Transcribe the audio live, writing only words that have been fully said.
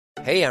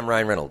Hey, I'm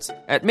Ryan Reynolds.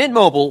 At Mint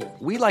Mobile,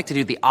 we like to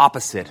do the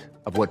opposite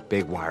of what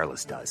Big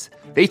Wireless does.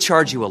 They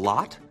charge you a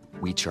lot,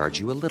 we charge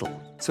you a little.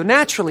 So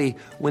naturally,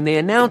 when they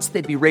announced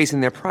they'd be raising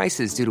their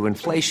prices due to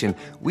inflation,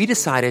 we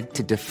decided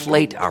to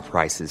deflate our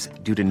prices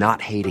due to not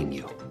hating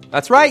you.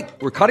 That's right.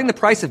 We're cutting the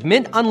price of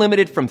Mint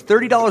Unlimited from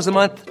 $30 a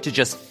month to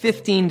just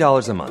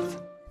 $15 a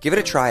month. Give it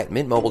a try at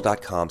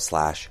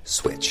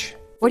mintmobile.com/switch.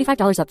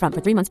 $45 up front for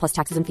 3 months plus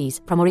taxes and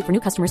fees. Promo rate for new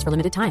customers for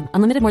limited time.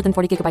 Unlimited more than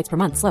 40 gigabytes per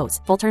month. Slows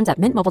full terms at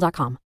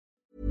mintmobile.com.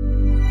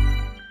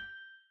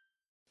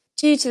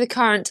 Due to the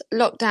current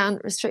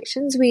lockdown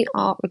restrictions, we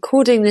are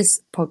recording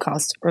this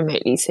podcast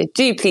remotely. So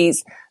do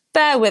please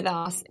bear with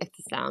us if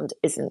the sound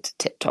isn't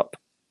tip-top.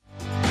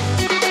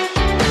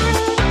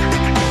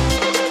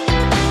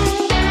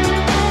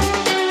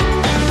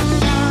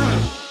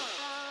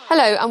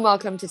 Hello and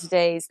welcome to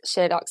today's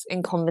SheerLuxe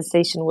in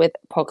Conversation With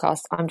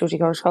podcast. I'm Georgie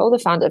Gorshall, the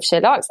founder of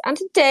SheerLuxe, and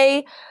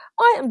today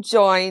I am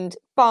joined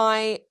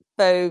by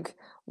Vogue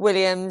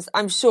Williams.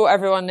 I'm sure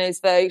everyone knows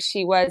Vogue.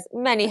 She wears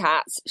many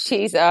hats.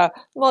 She's a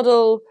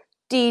model,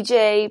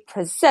 DJ,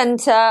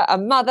 presenter, a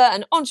mother,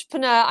 an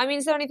entrepreneur. I mean,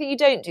 is there anything you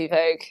don't do,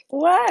 Vogue?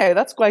 Wow,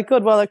 that's quite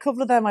good. Well, a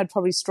couple of them I'd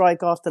probably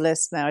strike off the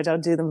list now. I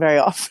don't do them very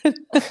often.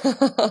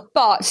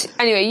 But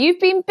anyway, you've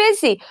been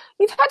busy.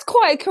 You've had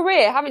quite a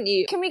career, haven't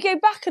you? Can we go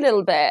back a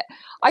little bit?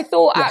 I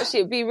thought actually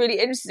it would be really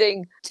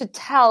interesting to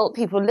tell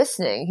people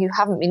listening who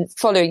haven't been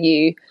following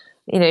you,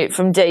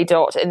 from day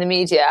dot in the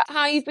media,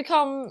 how you've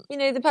become,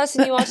 the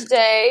person you are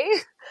today.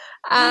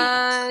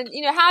 And,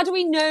 how do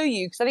we know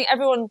you? Because I think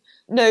everyone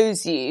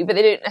knows you, but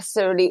they don't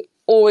necessarily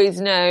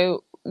always know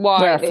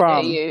why they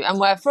know you and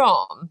where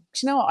from.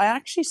 You know, I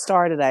actually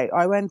started out,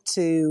 I went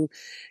to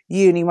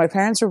uni. My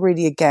parents were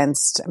really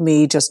against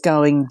me just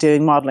doing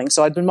modelling.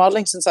 So I'd been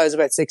modelling since I was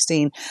about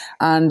 16,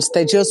 and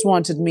they just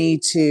wanted me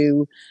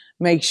to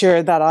make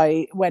sure that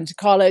I went to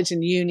college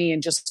and uni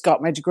and just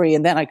got my degree,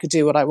 and then I could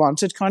do what I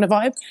wanted kind of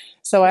vibe.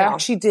 So I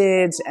actually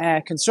did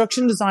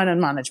construction design and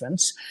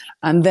management,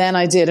 and then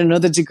I did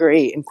another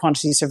degree in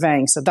quantity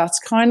surveying. So that's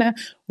kind of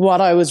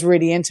what I was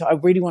really into. I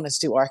really wanted to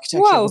do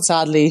architecture, but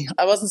sadly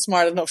I wasn't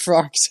smart enough for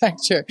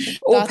architecture.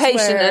 Or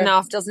patient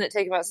enough. Doesn't it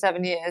take about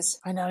 7 years?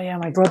 I know, yeah,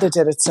 my brother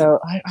did it. So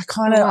I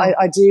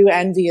do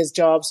envy his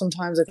job.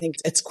 Sometimes I think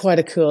it's quite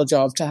a cool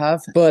job to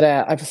have, but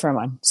I prefer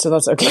mine. So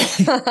that's okay.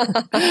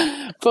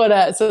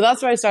 But so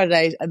that's where I started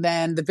out. And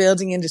then the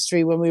building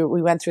industry, when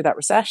we went through that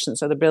recession,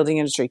 so the building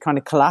industry kind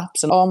of collapsed,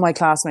 and all my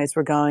classmates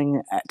were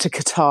going to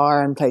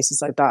Qatar and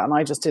places like that. And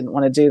I just didn't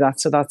want to do that.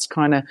 So that's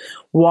kind of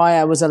why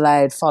I was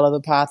allowed to follow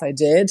the path I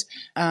did.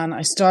 And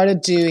I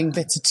started doing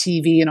bits of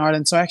TV in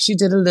Ireland. So I actually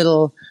did a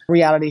little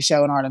reality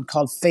show in Ireland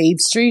called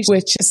Fade Street,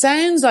 which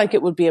sounds like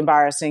it would be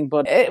embarrassing,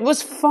 but it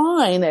was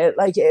fine.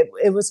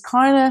 It was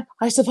kind of,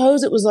 I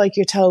suppose it was like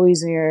your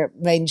Towies and your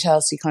Made in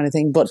Chelsea kind of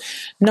thing, but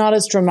not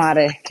as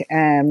dramatic.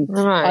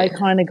 I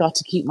kind of got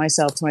to keep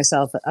myself to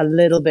myself a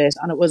little bit,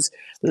 and it was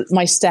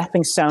my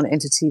stepping stone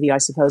into TV, I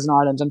suppose, in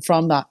Ireland. And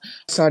from that, I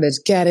started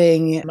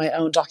getting my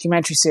own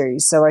documentary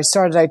series. So I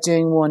started out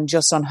doing one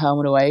just on Home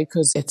and Away,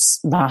 because it's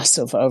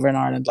massive over in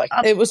Ireland. Like,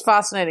 it was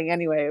fascinating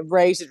anyway. It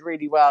rated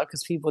really well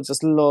because people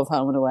just love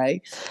Home and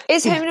Away.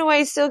 Is Home and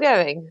Away still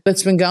going?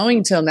 It's been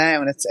going till now,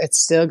 and it's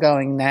still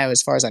going now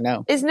as far as I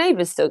know. Is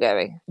Neighbours still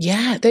going?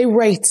 Yeah, they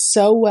rate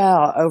so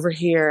well over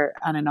here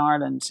and in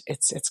Ireland.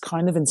 It's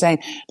kind of insane.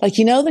 Like,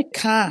 the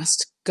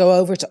cast go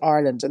over to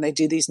Ireland and they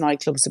do these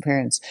nightclubs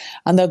appearance,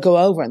 and they'll go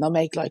over and they'll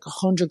make like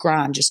 100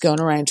 grand just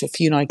going around to a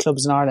few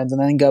nightclubs in Ireland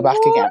and then go back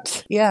again.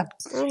 Yeah.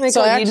 Oh my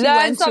so God, I actually you learn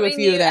went to a something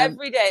few new of them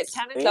every day. It's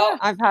 10 o'clock.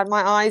 I've had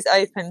my eyes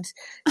opened.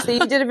 So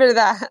you did a bit of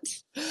that.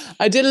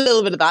 I did a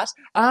little bit of that.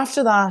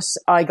 After that,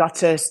 I got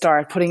to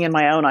start putting in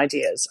my own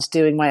ideas,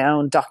 doing my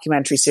own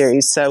documentary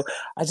series. So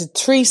I did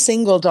 3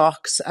 single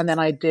docs, and then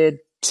I did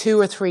 2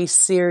 or 3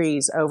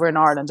 series over in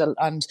Ireland,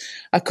 and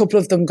a couple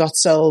of them got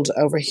sold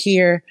over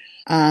here.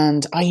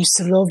 And I used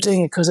to love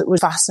doing it because it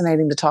was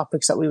fascinating, the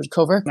topics that we would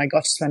cover. And I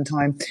got to spend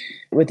time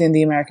within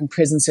the American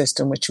prison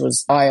system, which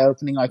was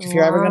eye-opening. Like, if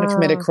you're ever going to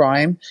commit a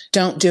crime,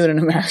 don't do it in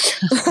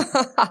America.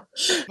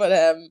 But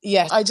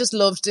I just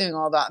loved doing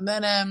all that. And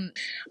then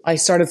I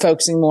started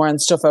focusing more on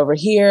stuff over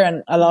here,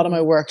 and a lot of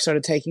my work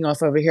started taking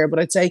off over here. But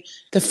I'd say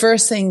the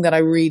first thing that I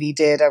really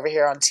did over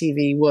here on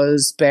TV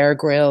was Bear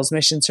Grylls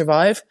Mission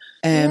Survive.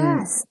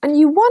 Yes, and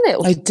you won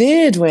it. I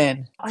did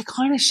win. I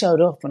kind of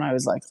showed up and I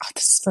was like,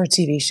 this is for a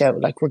TV show.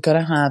 Like, we're going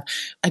to have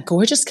a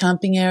gorgeous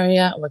camping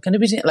area. We're going to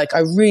be doing, like,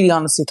 I really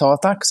honestly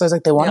thought that, because I was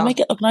like, they want to make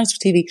it look nice for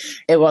TV.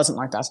 It wasn't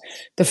like that.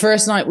 The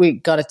first night we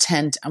got a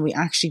tent and we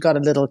actually got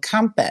a little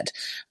camp bed.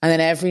 And then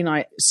every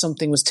night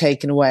something was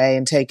taken away,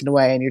 and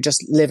you're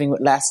just living with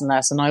less and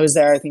less. And I was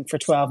there, I think, for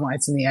 12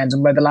 nights in the end.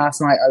 And by the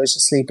last night I was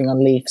just sleeping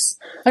on leaves.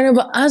 I know,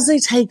 but as they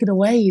take it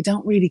away, you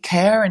don't really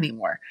care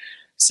anymore.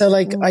 So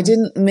like, I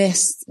didn't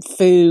miss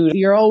food.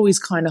 You're always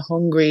kind of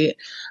hungry.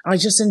 I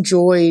just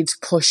enjoyed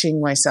pushing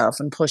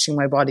myself and pushing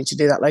my body to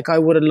do that. Like, I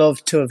would have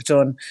loved to have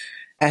done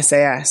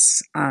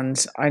SAS,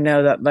 and I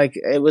know that like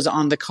it was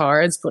on the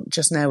cards, but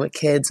just now with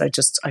kids,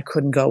 I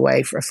couldn't go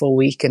away for a full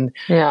week and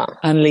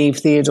leave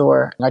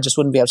Theodore. I just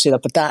wouldn't be able to do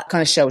that. But that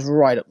kind of show was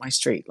right up my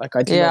street. Like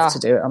I'd love to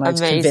do it, and I'd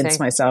convince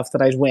myself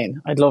that I'd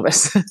win. I'd love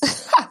it.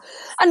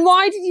 And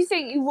why did you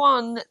think you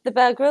won the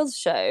Bear Grylls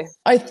show?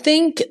 I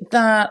think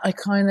that I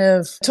kind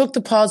of took the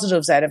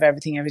positives out of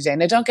everything every day.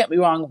 Now, don't get me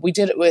wrong, we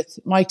did it with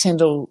Mike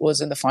Tyndall was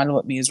in the final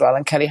with me as well,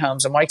 and Kelly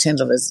Holmes. And Mike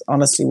Tyndall is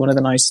honestly one of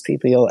the nicest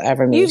people you'll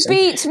ever meet. You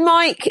beat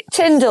Mike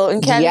Tyndall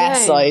and Kelly Holmes?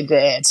 Yes, I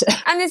did.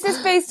 And is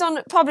this based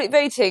on public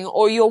voting,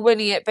 or you're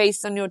winning it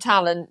based on your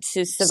talent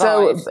to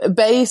survive? So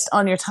based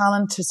on your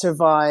talent to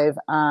survive,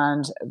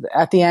 and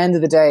at the end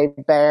of the day,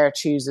 Bear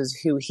chooses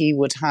who he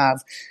would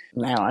have.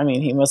 Now, I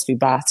mean, he must be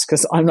bats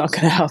because I'm not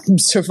going to help him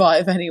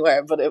survive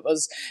anywhere, but it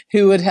was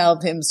who would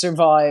help him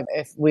survive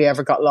if we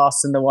ever got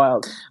lost in the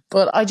wild.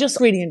 But I just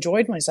really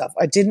enjoyed myself.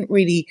 I didn't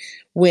really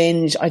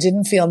whinge. I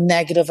didn't feel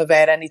negative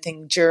about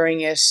anything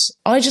during it.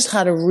 I just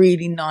had a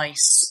really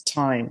nice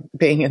time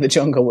being in the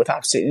jungle with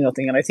absolutely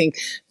nothing. And I think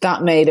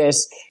that made it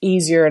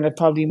easier, and it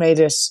probably made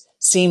it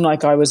seem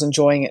like I was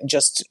enjoying it and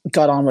just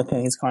got on with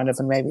things kind of.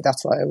 And maybe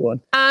that's why I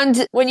won.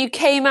 And when you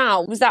came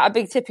out, was that a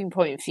big tipping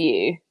point for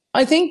you?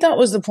 I think that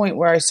was the point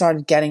where I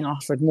started getting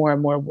offered more and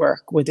more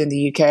work within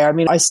the UK. I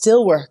mean, I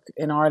still work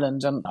in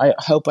Ireland, and I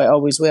hope I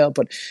always will,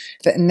 but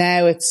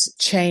now it's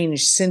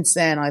changed. Since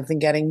then, I've been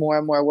getting more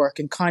and more work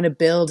and kind of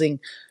building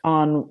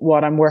on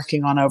what I'm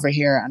working on over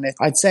here. And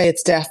I'd say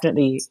it's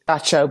definitely,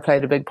 that show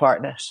played a big part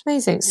in it.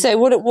 Amazing. So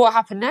what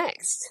happened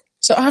next?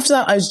 So after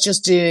that, I was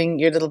just doing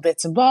your little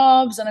bits and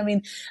bobs. And I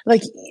mean,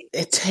 like,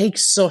 it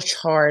takes such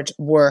hard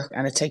work,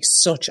 and it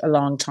takes such a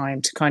long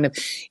time to kind of,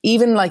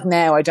 even like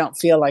now, I don't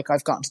feel like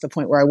I've gotten to the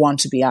point where I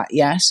want to be at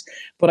yet,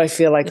 but I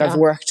feel like I've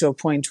worked to a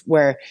point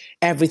where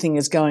everything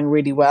is going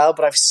really well,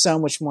 but I've so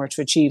much more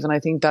to achieve. And I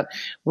think that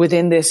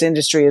within this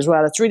industry as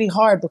well, it's really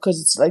hard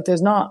because it's like,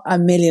 there's not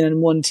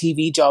 1,000,001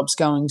 TV jobs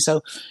going.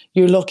 So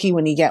you're lucky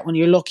when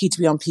you're lucky to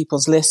be on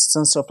people's lists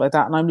and stuff like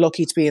that. And I'm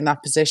lucky to be in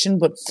that position.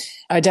 But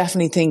I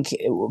definitely think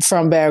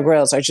from Bear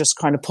Grylls, I just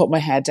kind of put my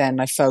head down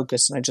and I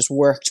focused and I just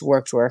worked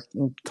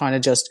and kind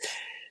of just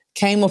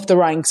came up the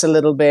ranks a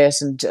little bit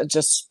and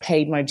just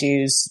paid my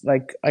dues,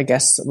 like I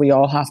guess we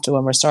all have to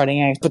when we're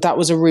starting out. But that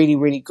was a really,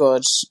 really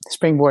good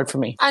springboard for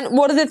me. And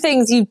what are the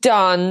things you've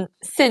done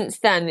since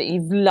then that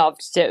you've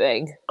loved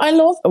doing? I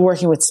love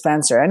working with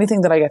Spencer. Anything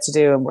that I get to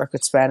do and work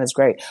with Spen is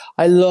great.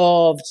 I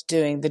loved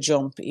doing the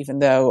jump, even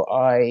though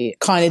I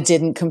kind of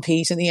didn't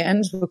compete in the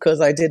end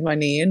because I did my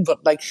knee in.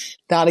 But like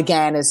that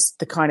again is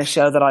the kind of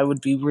show that I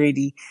would be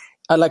really...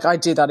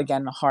 I'd do that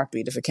again in a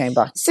heartbeat if it came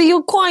back. So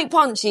you're quite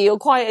punchy. You're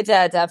quite a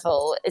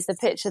daredevil is the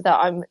picture that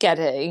I'm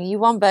getting. You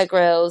won Bear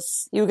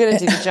Grylls. You were going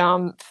to do the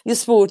jump. You're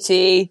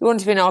sporty. You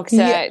want to be an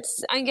architect.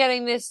 Yeah. I'm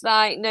getting this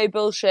like no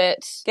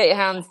bullshit, get your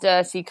hands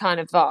dirty kind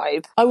of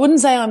vibe. I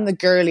wouldn't say I'm the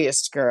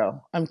girliest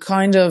girl. I'm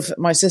kind of,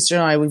 my sister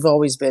and I, we've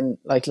always been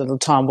like little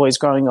tomboys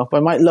growing up. I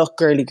might look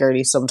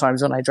girly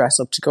sometimes when I dress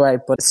up to go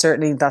out, but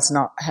certainly that's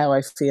not how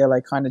I feel.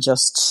 I kind of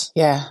just,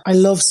 I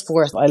love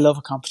sport. I love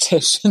a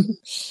competition.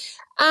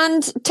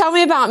 And tell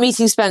me about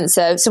meeting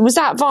Spencer. So was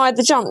that via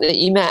the jump that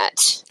you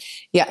met?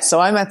 Yeah, so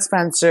I met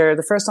Spencer.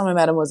 The first time I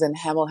met him was in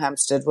Hemel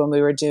Hempstead when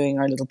we were doing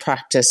our little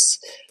practice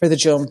for the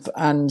jump.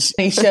 And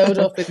he showed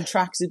up in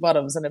tracksuit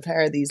bottoms and a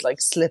pair of these like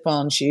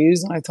slip-on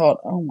shoes. And I thought,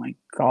 oh my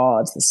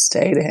God, the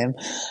state of him.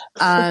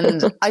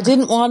 And I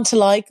didn't want to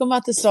like him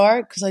at the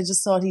start because I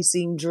just thought he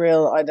seemed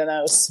real, I don't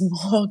know,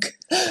 smug.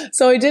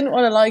 So I didn't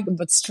want to like him,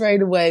 but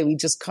straight away we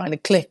just kind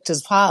of clicked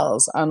as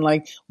pals. And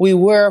like we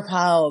were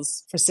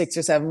pals for 6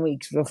 or 7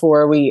 weeks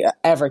before we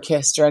ever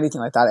kissed or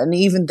anything like that. And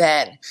even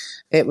then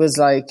it was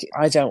like,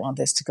 I don't want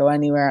this to go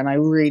anywhere. And I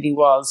really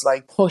was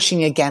like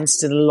pushing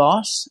against it a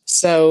lot.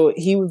 So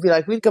he would be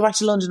like, we'd go back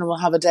to London and we'll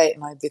have a date.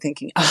 And I'd be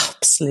thinking,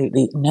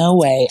 absolutely no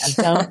way. And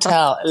don't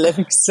tell a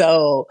living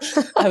soul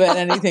about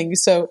anything.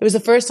 So it was the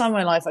first time in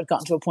my life I'd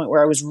gotten to a point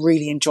where I was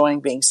really enjoying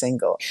being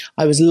single.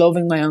 I was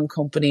loving my own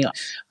company.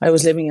 I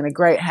was living in a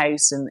great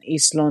house in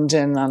East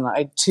London and I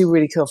had 2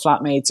 really cool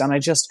flatmates. And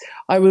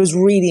I was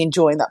really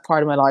enjoying that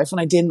part of my life.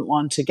 And I didn't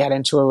want to get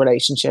into a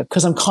relationship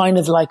because I'm kind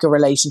of like a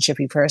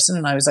relationshipy person.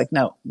 And I was like,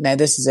 no,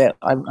 this is it.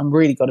 I'm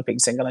really good at being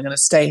single. I'm going to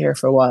stay here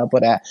for a while.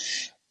 But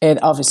it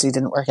obviously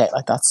didn't work out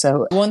like that.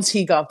 So once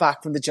he got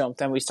back from the jump,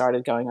 then we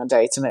started going on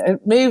dates and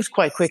it moved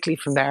quite quickly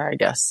from there, I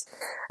guess.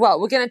 Well,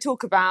 we're going to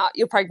talk about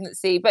your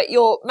pregnancy, but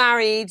you're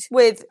married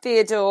with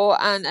Theodore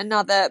and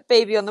another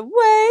baby on the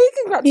way.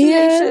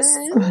 Congratulations.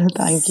 Yes.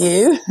 Thank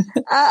you.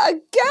 A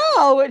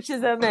girl, which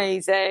is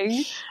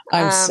amazing.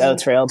 I'm so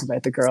thrilled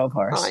about the girl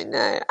part. I know.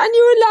 And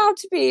you're allowed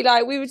to be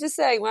like, we were just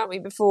saying, weren't we,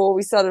 before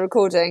we started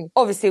recording?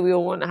 Obviously, we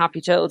all want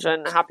happy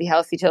children, happy,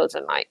 healthy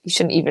children. Like, you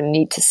shouldn't even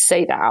need to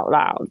say that out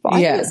loud. But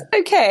I think it's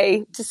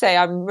okay to say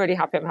I'm really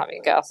happy I'm having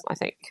a girl, I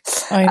think.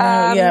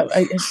 I know,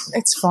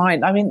 it's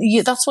fine. I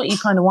mean, that's what you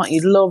kind of want.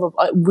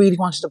 I really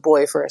wanted a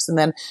boy first. And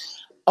then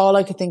all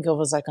I could think of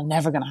was like, I'm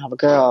never going to have a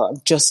girl.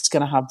 I'm just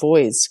going to have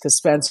boys. Because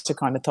Spencer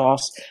kind of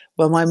thought,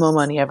 well, my mum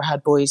only ever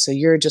had boys, so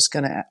you're just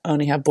going to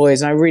only have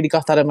boys. And I really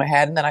got that in my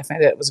head. And then I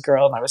found out it was a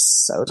girl, and I was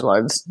so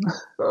delighted.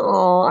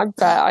 Oh, I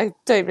bet. I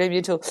don't blame you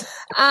at all.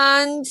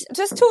 And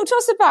just talk to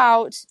us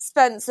about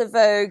Spencer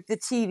Vogue, the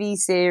TV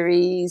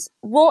series.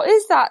 What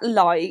is that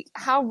like?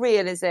 How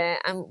real is it?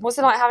 And what's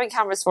it like having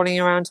cameras following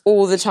you around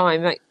all the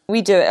time? Like,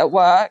 we do it at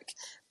work,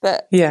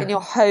 but in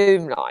your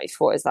home life,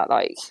 what is that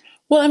like?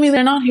 Well, I mean,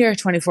 they're not here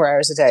 24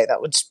 hours a day.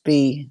 That would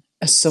be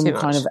some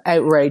kind of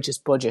outrageous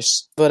budget.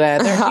 But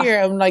they're here.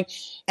 I'm like,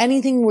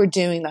 anything we're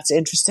doing that's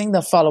interesting,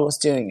 they'll follow us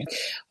doing it.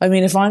 I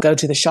mean, if I go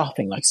to the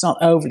shopping, like, it's not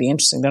overly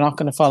interesting. They're not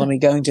going to follow me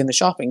going doing the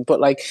shopping. But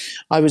like,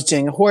 I was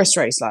doing a horse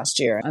race last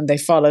year, and they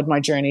followed my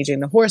journey doing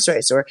the horse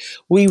race. Or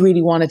we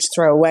really wanted to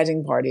throw a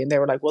wedding party, and they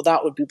were like, well,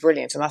 that would be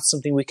brilliant, and that's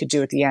something we could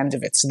do at the end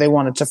of it. So they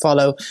wanted to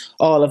follow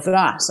all of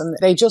that. And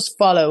they just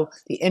follow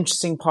the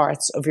interesting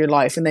parts of your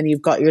life. And then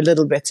you've got your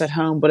little bits at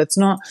home. But it's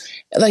not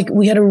like,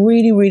 we had a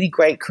really, really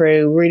great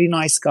crew, really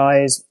nice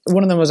guys.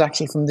 One of them was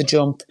actually from The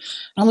Jump,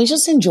 and we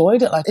just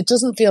enjoyed it. Like, it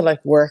doesn't feel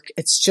like work.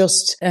 It's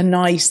just a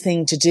nice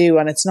thing to do,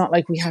 and it's not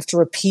like we have to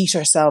repeat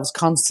ourselves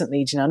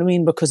constantly. Do you know what I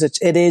mean? Because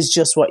it is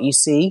just what you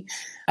see.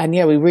 And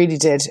yeah, we really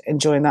did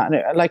enjoy that.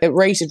 And it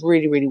rated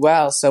really, really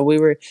well. So we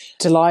were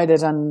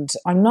delighted. And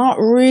I'm not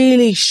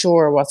really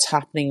sure what's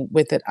happening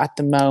with it at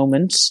the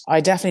moment.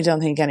 I definitely don't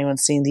think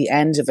anyone's seen the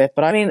end of it.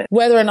 But I mean,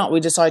 whether or not we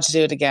decide to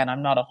do it again,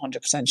 I'm not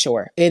 100%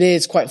 sure. It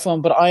is quite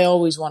fun, but I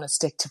always want to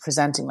stick to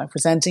presenting. Like,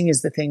 presenting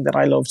is the thing that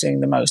I love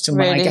doing the most. And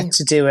when I get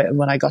to do it, and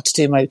when I got to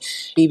do my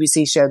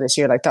BBC show this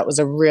year, like, that was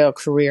a real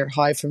career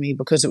high for me,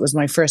 because it was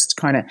my first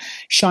kind of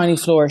shiny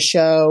floor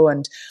show.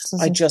 And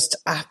I just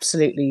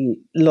absolutely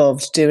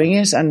loved doing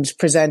it, and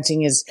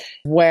presenting is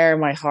where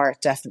my heart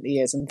definitely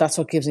is, and that's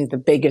what gives me the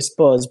biggest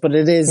buzz. But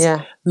it is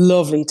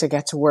lovely to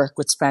get to work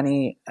with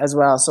Spenny as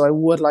well, so I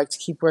would like to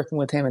keep working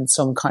with him in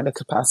some kind of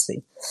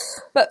capacity.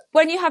 But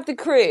when you have the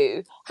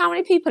crew, how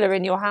many people are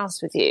in your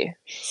house with you?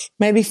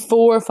 Maybe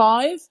 4 or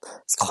 5.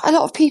 It's quite a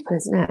lot of people,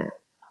 isn't it?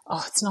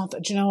 Oh, it's not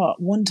that. Do you know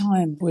what? One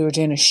time we were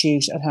doing a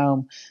shoot at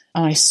home,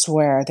 and I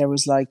swear there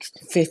was like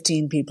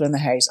 15 people in the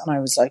house, and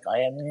I was like, I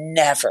am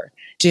never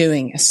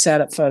doing a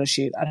setup photo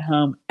shoot at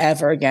home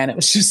ever again. It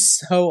was just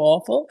so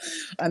awful.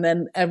 And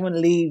then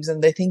everyone leaves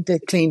and they think they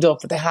cleaned up,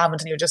 but they haven't.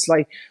 And you're just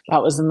like,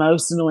 that was the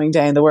most annoying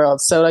day in the world.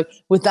 So like,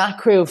 with that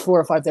crew of 4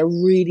 or 5, they're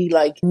really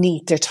like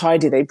neat. They're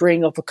tidy. They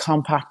bring up a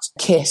compact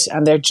kit,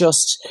 and they're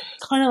just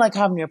kind of like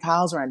having your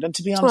pals around. And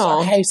to be honest,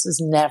 our house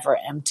is never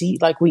empty.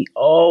 Like, we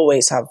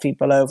always have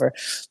people over.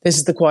 This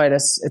is the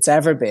quietest it's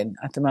ever been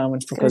at the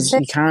moment, because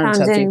you can't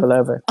have people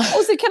over.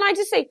 Also, can I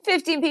just say,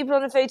 15 people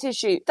on a photo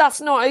shoot,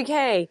 that's not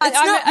okay.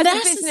 As a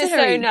business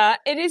owner,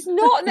 it is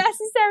not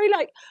necessary.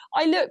 Like,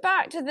 I look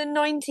back to the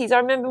 90s. I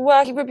remember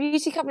working for a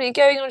beauty company and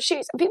going on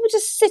shoots, and people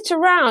just sit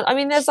around. I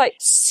mean, there's like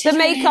the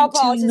makeup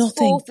artist,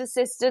 fourth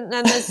assistant, and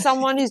then there's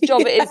someone whose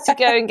job it is to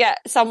go and get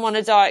someone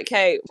a Diet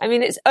Coke. I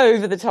mean, it's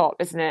over the top,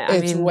 isn't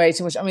it? It's way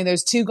too much. I mean,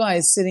 there's 2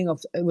 guys sitting up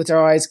with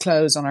their eyes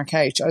closed on our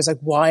couch. I was like,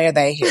 why are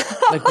they here?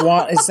 Like,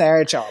 what is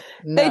their job?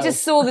 No. They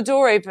just saw the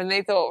door open.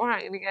 They thought,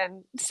 right, and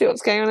again, see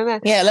what's going on in there.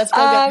 Yeah, let's go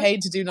get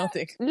paid to do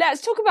nothing.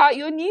 Let's talk about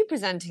your new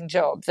presenting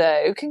job,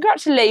 though.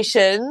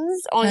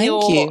 Congratulations on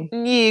your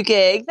new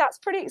gig. That's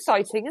pretty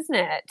exciting, isn't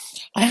it?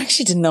 I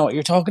actually didn't know what you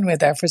were talking about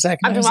there for a second.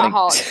 I'm talking about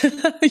Heart.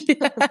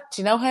 Yeah.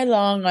 Do you know how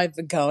long I've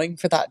been going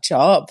for that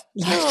job?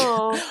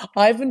 Like,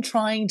 I've been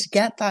trying to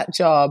get that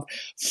job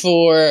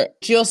for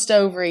just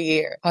over a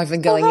year. I've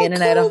been going in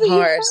and out of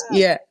Heart.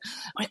 Yeah.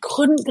 I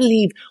couldn't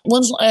believe,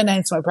 once I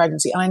announced my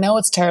pregnancy, and I know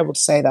it's terrible to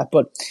say that,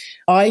 but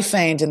I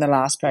found in the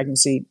last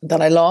pregnancy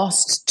that I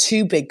lost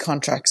 2 big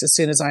contracts as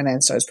soon as I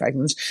announced I was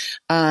pregnant,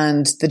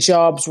 and the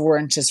jobs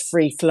weren't as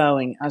free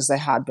flowing as they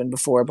had been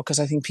before, because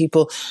I think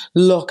people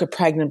look at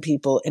pregnant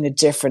people in a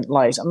different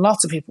light, and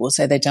lots of people will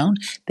say they don't.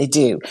 They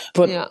do.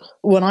 But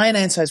when I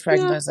announced I was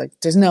pregnant, I was like,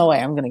 there's no way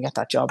I'm going to get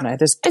that job now.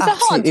 There's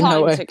absolutely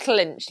no way. It's a hard time to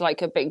clinch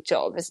like a big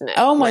job, isn't it?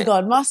 Oh my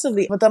God,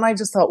 massively. But then I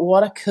just thought,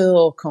 what a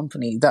cool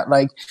company that,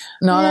 like,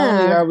 not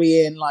only are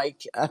we in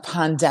like a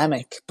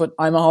pandemic, but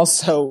I'm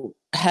also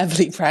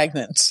heavily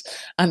pregnant,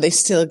 and they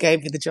still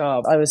gave me the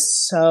job. I was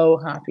so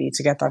happy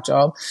to get that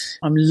job.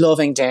 I'm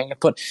loving doing it,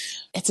 but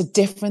it's a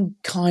different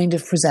kind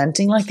of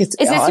presenting. Like, is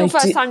this your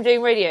first time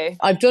doing radio?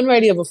 I've done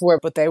radio before,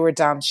 but they were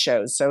dance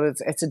shows, so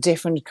it's a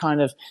different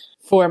kind of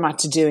format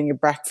to doing a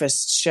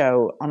breakfast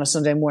show on a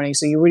Sunday morning.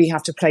 So you really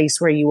have to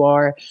place where you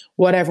are,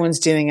 what everyone's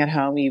doing at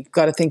home. You've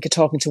got to think of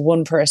talking to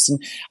one person,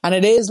 and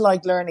it is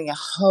like learning a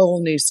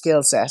whole new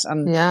skill set.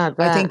 And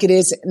I think it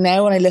is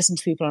now. When I listen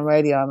to people on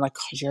radio, I'm like,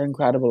 God, you're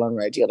incredible on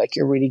radio. Like,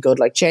 you're really good.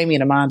 Like Jamie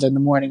and Amanda in the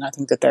morning, I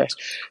think that they're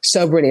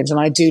so brilliant, and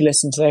I do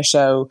listen to their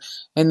show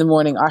in the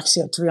morning.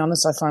 Actually, to be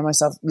honest, I find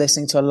myself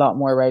listening to a lot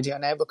more radio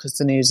now, because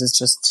the news is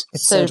just,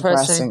 it's so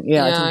depressing.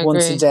 Yeah, I think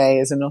once a day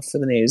is enough for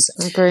the news.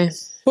 I agree.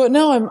 But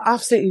no, I'm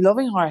absolutely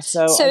loving Heart.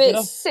 So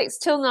it's 6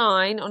 till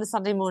 9 on a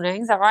Sunday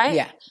morning, is that right?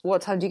 Yeah.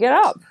 What time do you get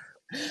up?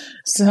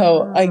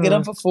 So I get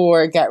up at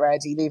 4, get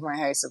ready, leave my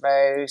house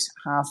about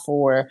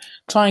 4:30,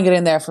 try and get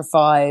in there for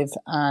 5,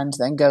 and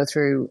then go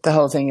through the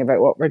whole thing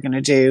about what we're going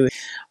to do.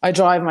 I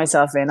drive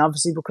myself in,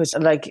 obviously, because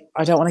like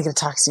I don't want to get a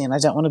taxi and I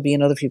don't want to be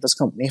in other people's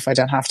company if I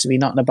don't have to be,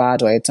 not in a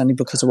bad way. It's only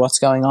because of what's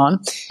going on.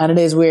 And it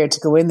is weird to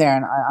go in there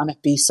and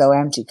it be so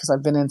empty, because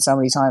I've been in so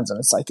many times and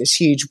it's like this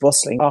huge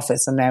bustling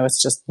office and now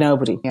it's just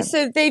nobody. Yeah.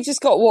 So they've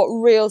just got what,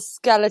 real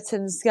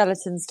skeleton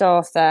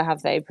staff there,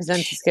 have they?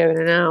 Presenters going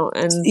in and out,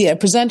 and yeah,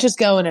 presenters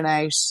go in and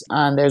out,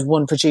 and there's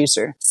one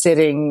producer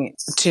sitting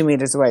 2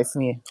 meters away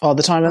from you all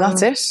the time, and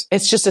that's it.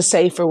 It's just a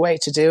safer way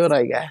to do it,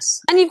 I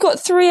guess. And you've got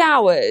 3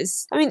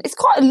 hours. I mean, it's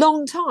quite a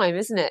long time,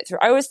 isn't it?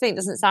 I always think it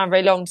doesn't sound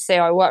very long to say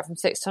I work from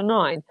 6 till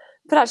 9,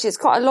 but actually it's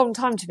quite a long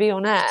time to be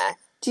on air.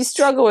 Do you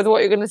struggle with what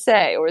you're going to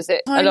say, or is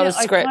it a lot of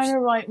script? I kind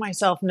of write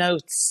myself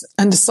notes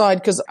and decide,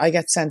 because I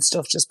get sent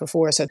stuff just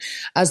before. So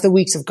as the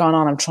weeks have gone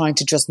on, I'm trying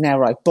to just now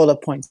write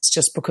bullet points,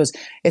 just because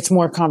it's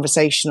more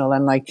conversational,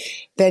 and like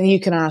then you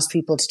can ask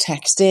people to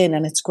text in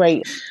and it's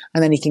great.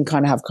 And then you can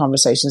kind of have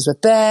conversations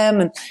with them.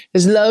 And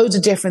there's loads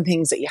of different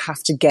things that you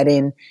have to get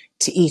in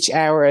to each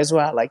hour as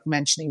well, like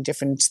mentioning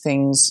different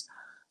things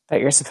that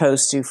you're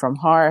supposed to from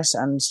heart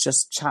and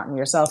just chatting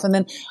yourself. And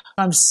then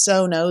I'm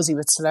so nosy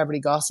with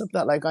celebrity gossip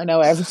that like I know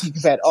everything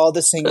about all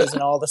the singers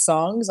and all the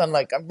songs. And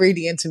like I'm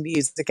really into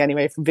music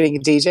anyway from being a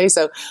DJ.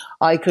 So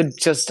I could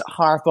just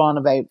harp on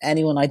about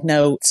anyone. I'd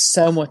know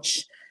so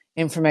much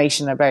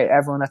information about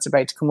everyone that's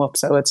about to come up.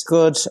 So it's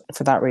good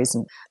for that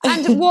reason.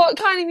 And what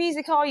kind of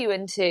music are you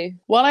into?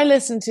 What I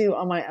listen to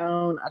on my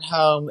own at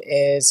home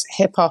is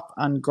hip hop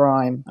and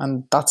grime.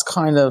 And that's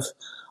kind of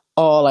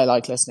all I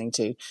like listening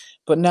to,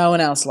 but no one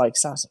else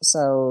likes that.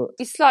 So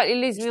You slightly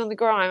lose me on the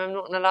grime, I'm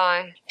not going to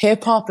lie.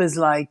 hip hop is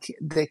like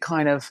the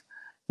kind of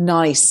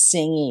nice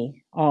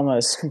singy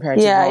almost compared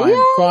to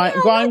grime.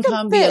 Grime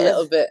can be a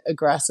little bit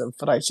aggressive,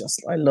 but I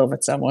love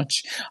it so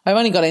much. I've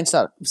only got into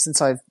that since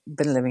I've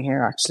been living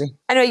here, actually.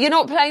 Anyway, you're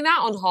not playing that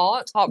on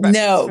Heart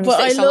No, but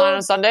I love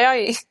on Sunday, are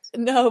you?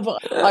 No,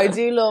 but I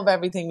do love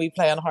everything we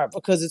play on Heart,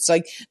 because it's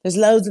like there's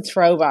loads of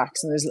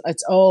throwbacks and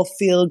it's all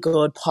feel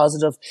good,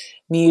 positive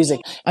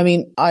music. I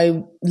mean,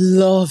 I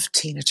love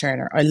Tina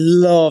Turner. I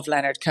love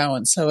Leonard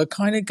Cohen. So it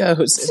kind of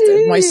goes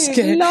into my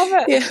skin. Love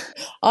it. Yeah.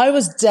 I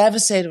was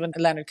devastated when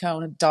Leonard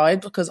Cohen had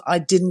died, because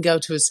I didn't go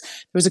to there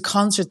was a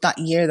concert that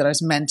year that I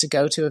was meant to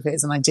go to of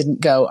his and I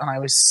didn't go. And I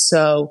was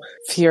so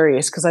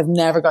furious because I've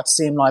never got to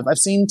see him live. I've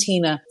seen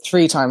Tina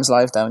 3 times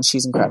live though, and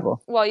she's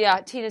incredible. Well, yeah,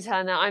 Tina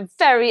Turner. I'm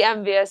very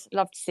envious.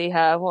 Love to see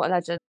her. What a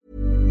legend.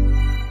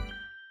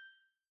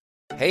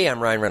 Hey, I'm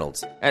Ryan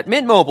Reynolds. At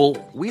Mint Mobile,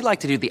 we like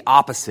to do the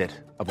opposite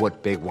of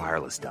what Big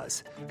Wireless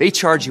does. They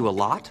charge you a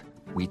lot,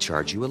 we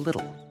charge you a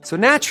little. So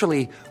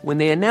naturally, when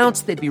they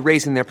announced they'd be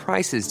raising their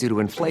prices due to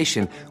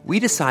inflation, we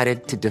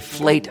decided to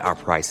deflate our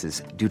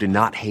prices due to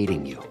not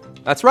hating you.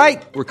 That's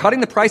right. We're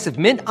cutting the price of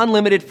Mint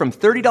Unlimited from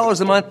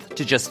 $30 a month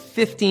to just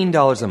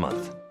 $15 a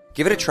month.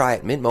 Give it a try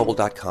at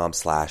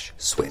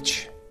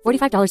mintmobile.com/switch.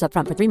 $45 up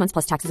front for 3 months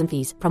plus taxes and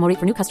fees. Promo rate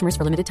for new customers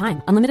for limited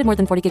time. Unlimited more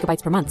than 40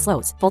 gigabytes per month.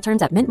 Slows full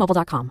terms at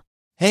mintmobile.com.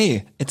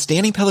 Hey, it's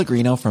Danny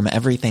Pellegrino from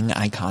Everything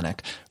Iconic.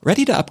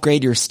 Ready to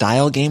upgrade your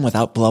style game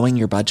without blowing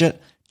your budget?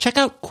 Check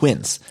out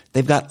Quince.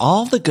 They've got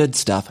all the good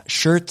stuff,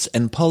 shirts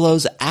and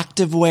polos,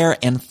 activewear,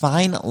 and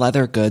fine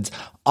leather goods,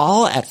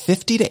 all at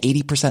 50 to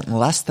 80%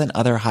 less than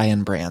other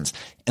high-end brands.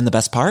 And the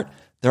best part?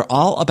 They're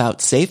all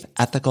about safe,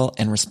 ethical,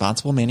 and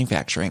responsible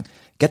manufacturing.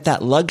 Get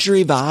that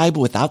luxury vibe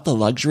without the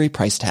luxury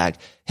price tag.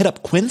 Hit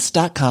up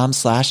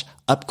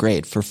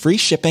quince.com/upgrade for free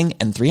shipping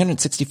and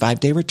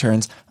 365-day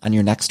returns on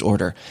your next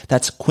order.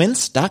 That's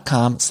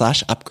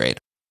quince.com/upgrade.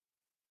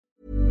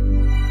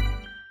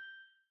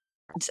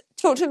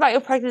 Talk to me about your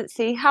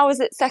pregnancy. How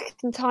was it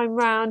second time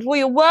round? Well,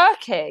 you're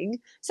working.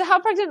 So how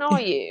pregnant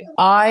are you?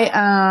 I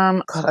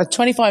am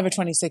 25 or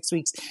 26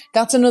 weeks.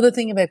 That's another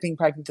thing about being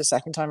pregnant the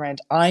second time around.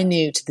 I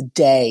knew to the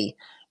day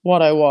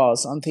what I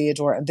was on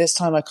Theodore, and this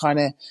time I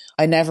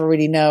never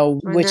really know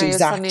which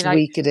exact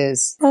week it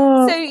is.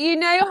 So you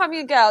know you're having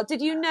a girl.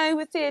 Did you know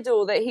with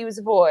Theodore that he was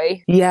a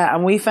boy? Yeah,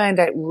 and we found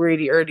out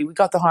really early. We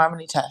got the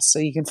harmony test, so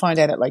you can find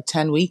out at like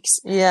 10 weeks.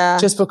 Yeah.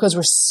 Just because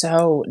we're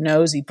so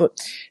nosy. But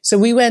so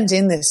we went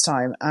in this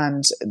time,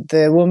 and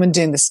the woman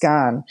doing the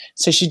scan,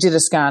 so she did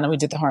a scan and we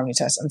did the harmony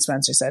test, and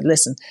Spencer said,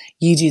 listen,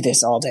 you do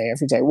this all day,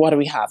 every day. What are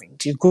we having?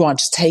 Do you go on,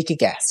 just take a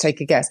guess.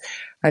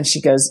 And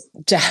she goes,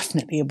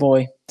 definitely a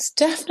boy. It's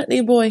definitely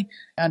a boy.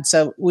 And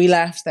so we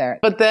left there.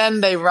 But then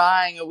they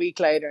rang a week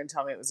later and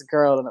told me it was a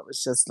girl, and it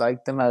was just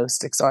like the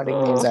most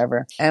exciting news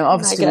ever. And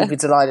obviously we'd be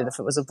delighted if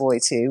it was a boy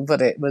too,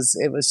 but it was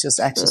just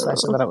extra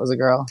special that it was a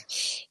girl.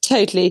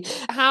 Totally.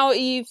 How are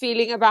you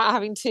feeling about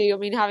having 2? I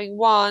mean, having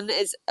 1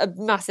 is a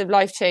massive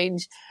life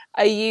change.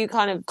 Are you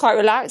kind of quite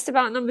relaxed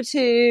about number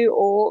 2,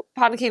 or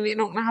panicking that you're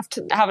not going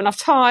to have enough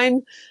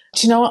time?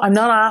 Do you know what? I'm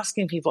not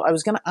asking people. I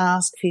was going to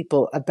ask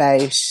people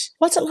about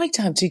what's it like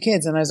to have 2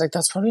 kids. And I was like,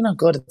 that's probably not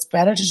good. It's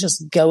better to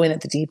just go in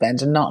at the deep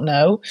end and not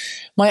know.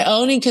 My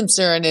only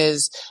concern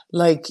is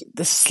like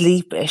the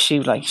sleep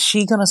issue. Like,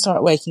 she going to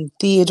start waking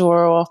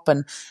Theodore up,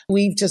 and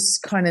we've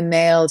just kind of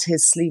nailed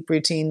his sleep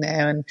routine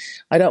now. And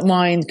I don't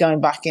mind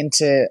going back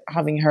into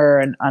having her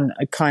and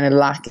kind of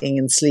lacking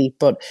in sleep,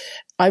 but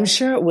I'm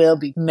sure it will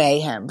be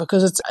mayhem,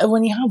 because it's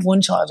when you have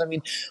one child. I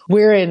mean,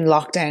 we're in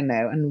lockdown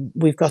now and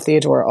we've got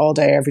Theodore all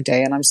day, every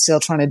day, and I'm still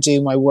trying to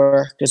do my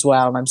work as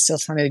well. And I'm still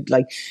trying to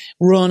like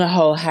run a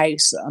whole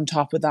house on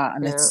top of that.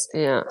 And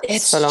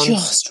it's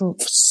just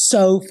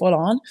so full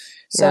on.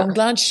 So I'm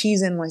glad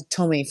she's in my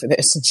tummy for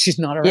this and she's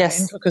not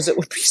around, because it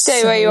would be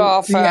Stay where you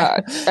are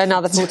for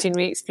another 14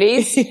 weeks,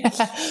 please.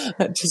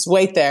 Just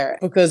wait there,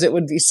 because it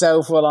would be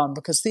so full on,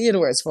 because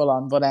Theodore is full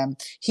on. But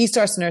he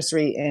starts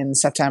nursery in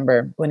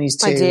September when he's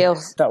 2.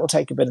 Ideal. That will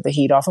take a bit of the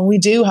heat off. And we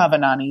do have a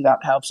nanny that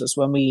helps us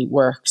when we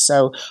work.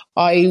 So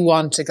I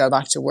want to go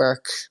back to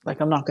work. Like,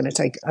 I'm not going to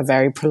take a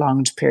very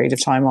prolonged period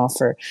of time off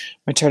for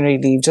maternity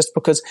leave, just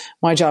because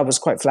my job is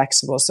quite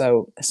flexible.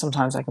 So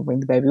sometimes I can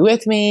bring the baby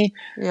with me.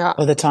 Yeah.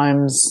 Other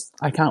times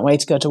I can't wait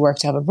to go to work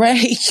to have a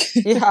break.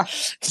 Yeah,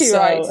 you're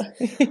right.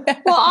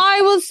 Well, I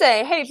will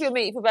say, hopefully it'll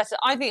make you feel better.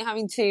 I think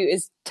having 2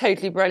 is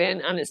totally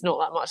brilliant, and it's not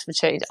that much of a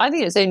change. I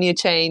think it's only a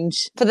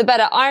change for the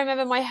better. I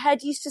remember my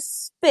head used to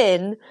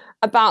spin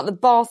about the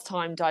bath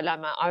time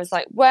dilemma. I was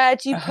like, where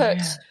do you put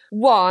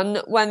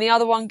one when the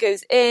other one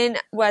goes in?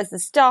 Where's the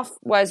stuff?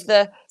 Where's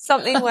the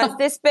something? Where's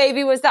this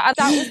baby? Was that?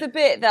 That was the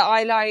bit that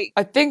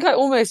I think I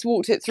almost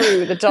walked it through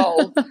with a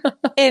doll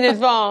in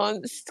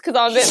advance, because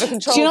I'm a bit of a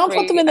control Do you not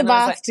freak, put them in the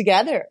bath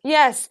together?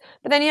 Yes,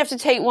 but then you have to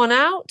take one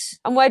out.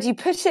 And where do you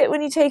put it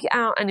when you take it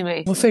out?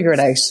 Anyway. We'll figure it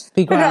out.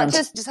 Be grand.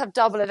 Just have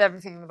double of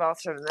everything in the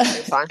bathroom and then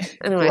you'll be fine.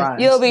 Anyway,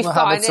 Grand. you'll be We'll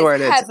fine. have it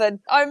sorted. It's heaven.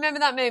 I remember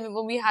that moment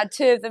when we had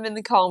 2 of them in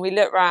the car and we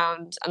looked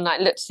round and like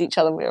looked at each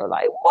other and we were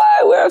like,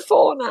 whoa, we're a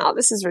 4 now.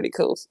 This is really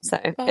cool. So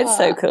it's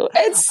so cool.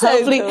 It's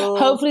so cool.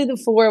 Hopefully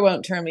the 4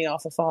 won't turn me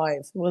off a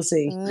 5. We'll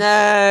see.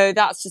 No,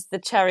 that's just the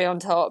cherry on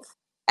top.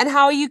 And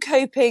how are you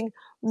coping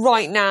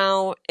right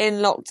now in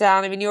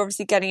lockdown? I mean, you're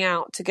obviously getting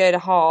out to go to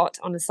Heart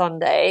on a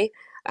Sunday.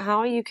 How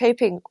are you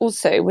coping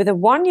also with a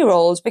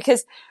 1-year-old?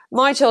 Because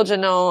my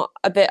children are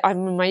a bit, I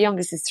mean, my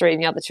youngest is 3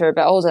 and the other 2 are a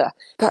bit older.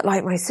 But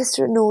like my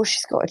sister-in-law,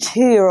 she's got a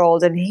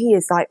 2-year-old and he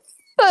is like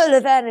full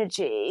of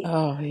energy.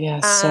 Oh,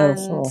 yeah, so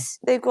full.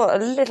 They've got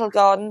a little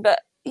garden, but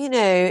you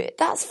know,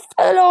 that's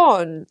full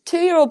on.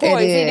 2-year-old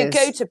boys need to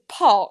go to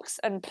parks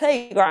and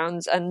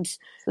playgrounds and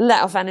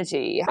let off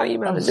energy. How are you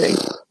managing?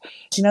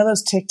 Do you know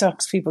those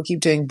TikToks people keep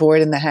doing,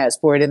 bored in the house,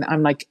 bored in?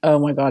 I'm like, oh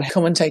my God,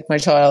 come and take my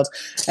child.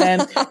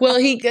 Well,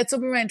 he gets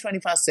up around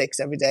 6:20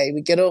 every day.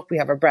 We get up, we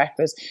have our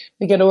breakfast,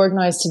 we get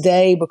organised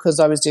today because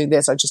I was doing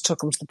this. I just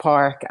took him to the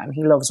park and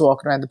he loves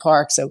walking around the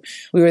park. So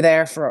we were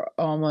there for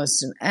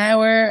almost an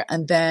hour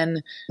and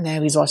then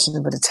now he's watching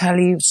a bit of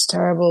telly, which is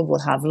terrible.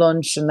 We'll have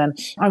lunch and then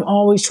I'm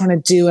always trying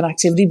to do an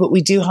activity, but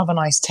we do have a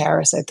nice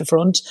terrace out the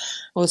front.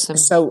 Awesome.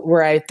 So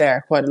we're out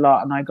there quite a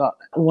lot and I got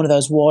one of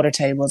those water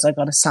tables. I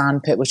got a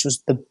sand pit, which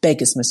was the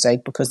biggest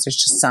mistake because there's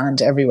just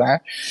sand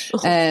everywhere.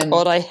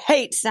 God, I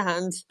hate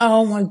sand.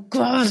 Oh my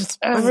God, it's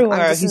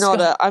everywhere.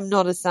 I'm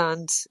not a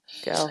sand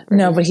girl.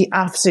 Really. No, but he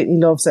absolutely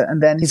loves it.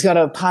 And then he's got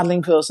a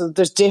paddling pool. So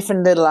there's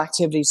different little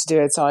activities to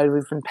do outside.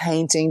 We've been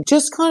painting,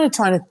 just kind of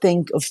trying to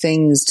think of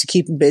things to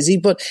keep him busy.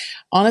 But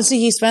honestly,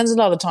 he spends a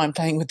lot of time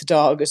playing with the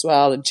dog as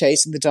well and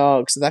chasing the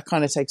dog. So that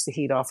kind of takes the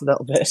heat off a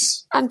little bit.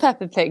 And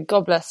Peppa Pig.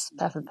 God bless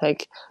Peppa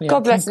Pig. Yeah,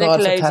 God bless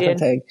Nickelodeon. God for Peppa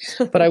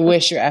Pig. But I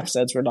wish your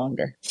episodes were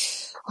longer.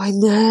 I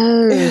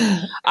know.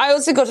 I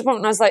also got to a point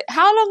when I was like,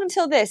 how long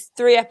until this?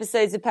 3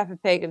 episodes of Peppa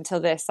Pig until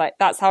this. Like,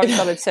 that's how I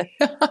started to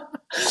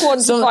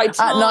quantify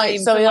time at night.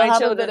 So for my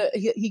children.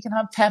 He can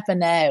have Peppa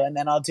now and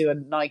then I'll do a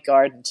night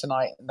garden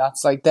tonight. And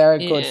that's like, they're a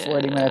good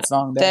 40 minutes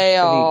long. They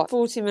are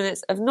 40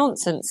 minutes of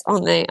nonsense,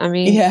 aren't they? I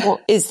mean,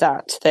 what is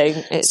that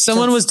thing?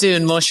 Someone was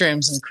doing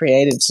mushrooms and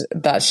created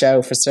that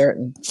show for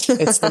certain.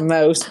 It's the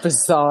most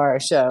bizarre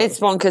show. It's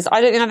bonkers. I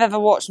don't think I've ever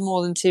watched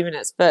more than 2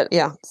 minutes, but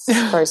yeah,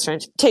 it's very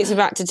strange. Takes me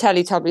back to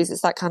Teletubbies.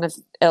 It's that kind of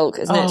ilk,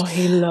 isn't it? Oh,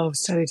 he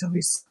loves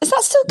Teletubbies. Is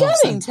that still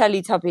going,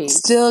 Teletubbies?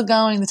 Still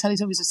going. The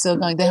Teletubbies are still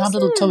going. They have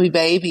little tubby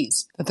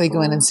babies that they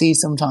go in and see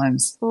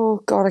sometimes.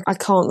 Oh, God, I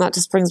can't. That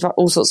just brings back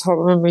all sorts of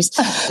horrible memories.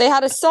 They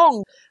had a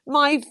song.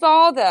 My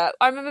father,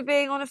 I remember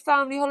being on a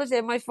family holiday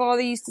and my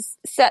father used to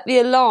set the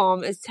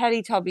alarm as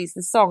Teletubbies,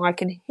 the song. I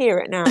can hear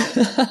it now.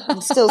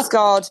 I'm still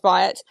scarred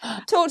by it.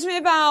 Talk to me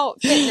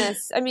about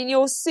fitness. I mean,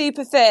 you're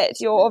super fit.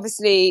 You're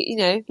obviously, you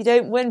know, you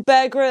don't win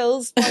Bear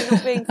Grylls by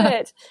not being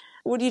fit.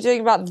 What are you doing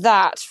about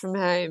that from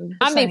home?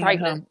 And being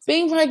pregnant.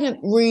 Being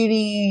pregnant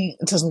really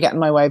doesn't get in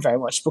my way very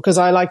much because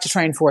I like to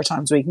train 4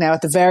 times a week. Now,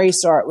 at the very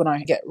start, when I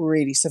get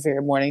really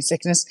severe morning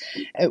sickness,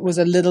 it was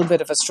a little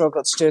bit of a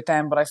struggle to do it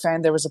then, but I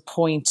found there was a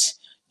point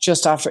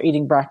just after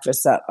eating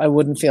breakfast that I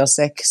wouldn't feel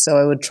sick, so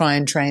I would try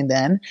and train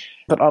then.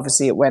 But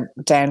obviously it went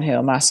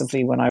downhill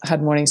massively when I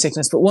had morning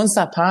sickness. But once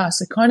that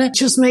passed, it kind of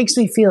just makes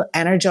me feel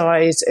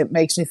energized. It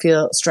makes me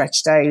feel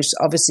stretched out.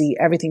 Obviously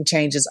everything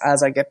changes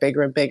as I get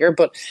bigger and bigger.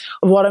 But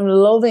what I'm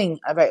loving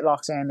about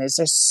lockdown is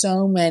there's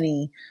so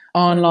many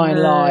online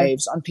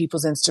lives on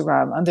people's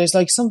Instagram, and there's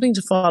like something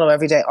to follow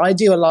every day. I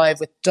do a live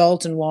with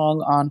Dalton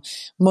Wong on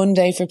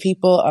Monday for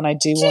people, and I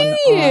do one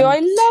I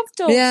love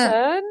Dalton.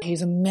 Yeah,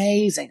 he's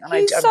amazing, and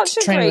I'm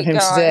training with him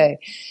today.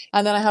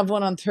 And then I have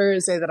one on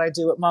Thursday that I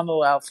do with Mama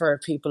Well for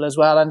people as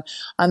well,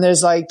 and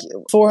there's like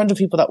 400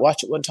 people that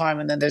watch at one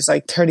time, and then there's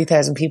like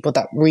 30,000 people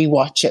that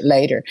rewatch it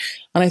later.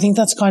 And I think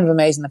that's kind of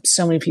amazing that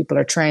so many people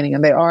are training,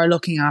 and they are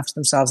looking after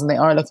themselves, and they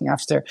are looking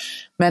after their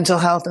mental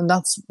health. And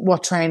that's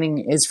what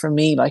training is for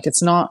me. Like,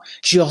 it's not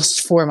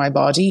just for my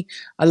body.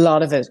 A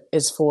lot of it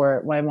is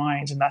for my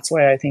mind. And that's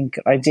why I think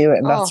I do it.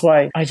 And that's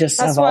why I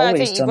just have always done it. That's why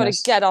I think you've got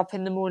to get up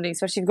in the morning,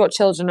 especially if you've got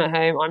children at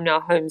home. I'm now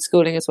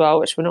homeschooling as well,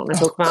 which we're not going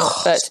to talk about.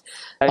 But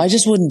I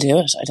just wouldn't do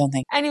it, I don't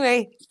think.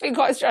 Anyway, it's been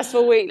quite a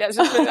stressful week. Let's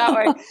just put it that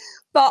way.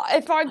 But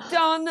if I've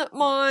done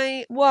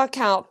my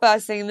workout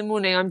first thing in the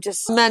morning, I'm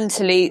just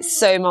mentally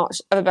so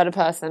much of a better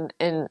person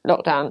in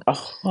lockdown.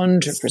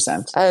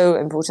 100%. Oh,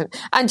 important.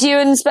 And do you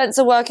and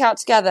Spencer work out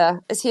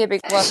together? Is he a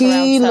big worker?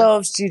 He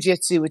loves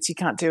jiu-jitsu, which he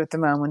can't do at the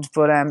moment,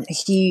 but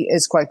he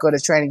is quite good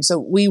at training. So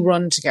we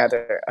run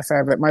together a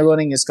fair bit. My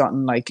running has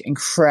gotten like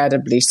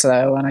incredibly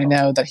slow, and I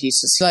know that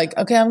he's just like,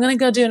 okay, I'm going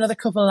to go do another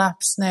couple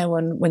laps now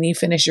when you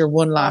finish your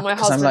one lap,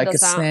 because I'm like a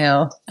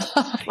snail.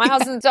 My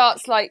husband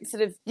starts like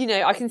sort of,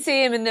 I can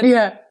see him in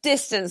the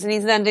distance, and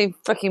he's then doing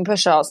freaking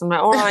push-ups. I'm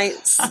like, all right,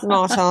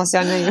 smart ass,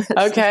 I know.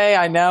 Okay,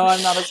 I know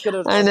I'm not as good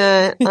as I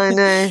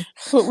know.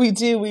 But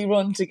we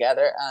run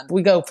together, and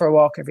we go for a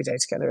walk every day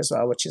together as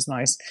well, which is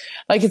nice.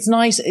 Like, it's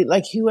nice,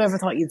 like, whoever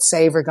thought you'd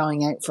savour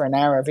going out for an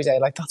hour every day?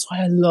 Like, that's why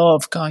I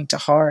love going to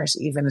Heart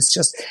even. It's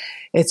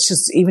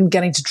just even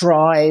getting to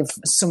drive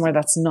somewhere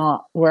that's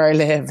not where I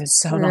live is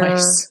so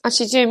nice.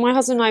 Actually, my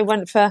husband and I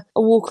went for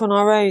a walk on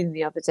our own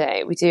the other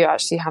day. We do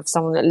actually have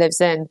someone that lives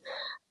in.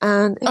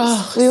 And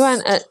we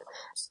went at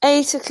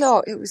 8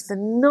 o'clock. It was the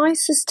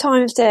nicest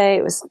time of day.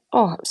 It was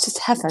just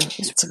heaven.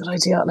 It's a good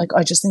idea. Like,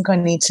 I just think I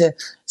need to,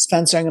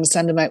 Spencer, I'm going to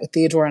send him out with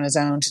Theodore on his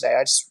own today.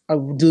 I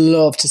would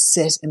love to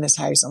sit in this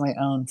house on my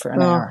own for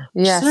an hour.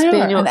 Yes,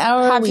 an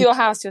hour. Have your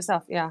house to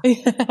yourself. Yeah.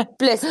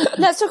 Bliss.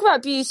 Let's talk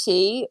about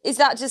beauty. Is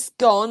that just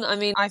gone? I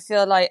mean, I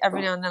feel like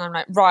every now and then I'm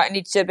like, right, I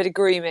need to do a bit of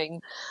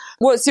grooming.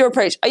 What's your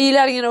approach? Are you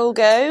letting it all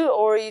go,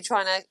 or are you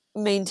trying to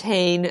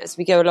maintain as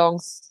we go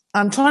along?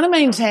 I'm trying to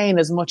maintain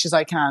as much as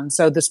I can.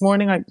 So this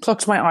morning I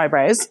plucked my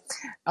eyebrows.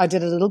 I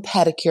did a little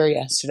pedicure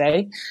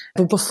yesterday.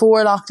 But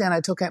before lockdown,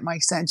 I took out my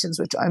extensions,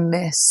 which I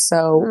miss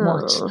so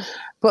much.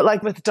 But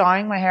like with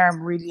dyeing my hair,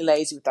 I'm really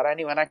lazy with that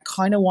anyway. And I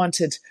kind of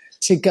wanted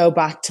to go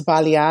back to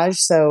balayage.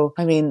 So,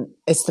 I mean,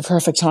 it's the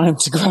perfect time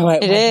to grow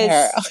out my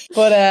hair.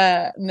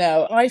 But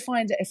no, I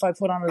find that if I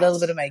put on a little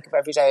bit of makeup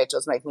every day, it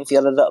does make me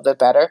feel a little bit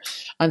better.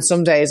 And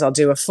some days I'll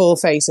do a full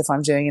face if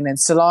I'm doing an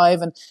Insta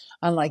Live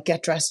and like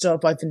get dressed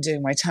up. I've been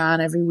doing my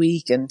tan every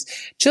week and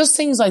just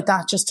things like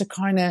that, just to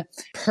kind of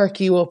perk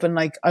you up. And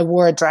like, I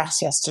wore a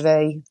dress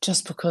yesterday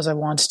just because I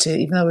wanted to,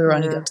 even though we were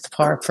only going to the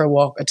park for a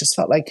walk. I just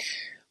felt like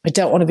I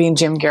don't want to be in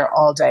gym gear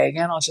all day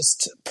again. I'll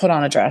just put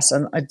on a dress.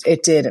 And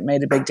it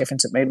made a big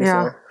difference. It made me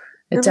feel,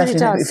 it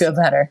definitely made me feel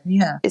better.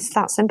 Yeah. It's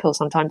that simple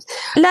sometimes.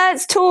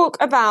 Let's talk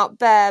about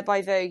Bare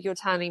by Vogue, your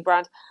tanning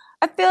brand.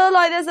 I feel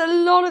like there's a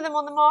lot of them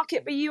on the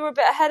market, but you were a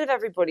bit ahead of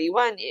everybody,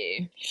 weren't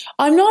you?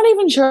 I'm not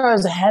even sure I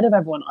was ahead of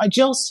everyone. I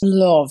just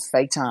love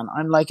fake tan.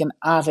 I'm like an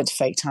avid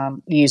fake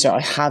tan user.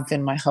 I have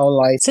been my whole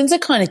life. Since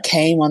it kind of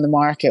came on the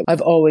market,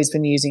 I've always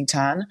been using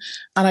tan.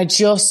 And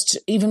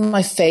even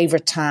my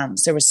favorite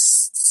tans, there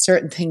was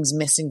certain things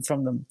missing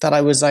from them that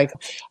I was like,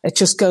 it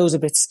just goes a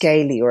bit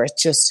scaly, or it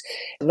just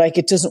like,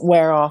 it doesn't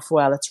wear off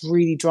well. It's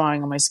really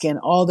drying on my skin,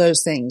 all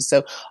those things.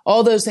 So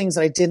all those things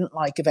that I didn't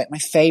like about my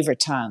favorite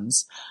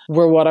tans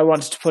were what I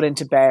wanted to put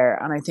into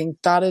Bare. And I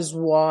think that is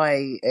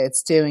why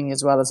it's doing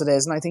as well as it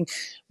is. And I think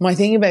my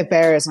thing about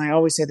Bare is, and I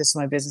always say this to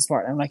my business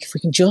partner, I'm like, if we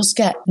can just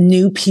get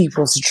new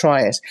people to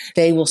try it,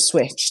 they will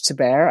switch to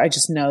Bare. I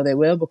just know they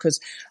will, because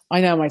I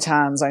know my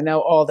tans. I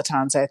know all the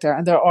tans out there,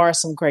 and there are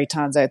some great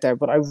tans out there,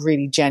 but I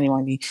really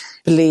genuinely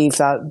believe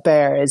that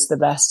Bare is the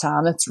best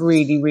tan. It's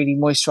really, really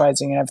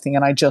moisturizing and everything,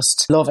 and I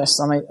just love it.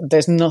 And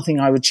there's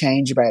nothing I would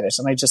change about it.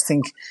 And I just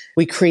think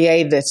we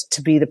created it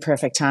to be the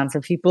perfect tan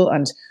for people,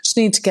 and just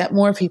need to get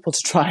more people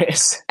to try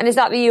it. And is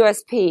that the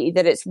USP,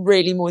 that it's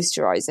really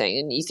moisturizing,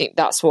 and you think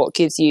that's what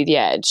gives you the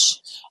edge?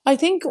 I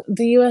think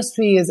the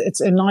USP is it's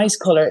a nice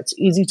colour, it's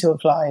easy to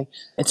apply,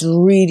 it's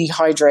really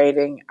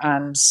hydrating,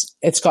 and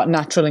it's got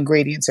natural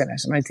ingredients in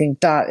it. And I think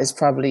that is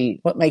probably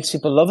what makes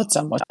people love it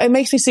so much. It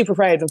makes me super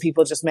proud when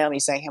people just mail me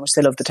saying how much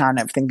they love the tan and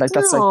everything. Like,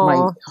 that's like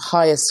my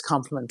highest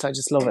compliment. I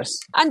just love it.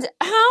 And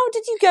how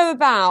did you go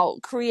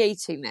about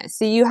creating this?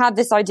 So you had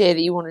this idea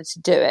that you wanted to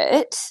do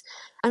it.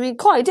 I mean,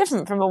 quite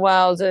different from a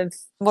world of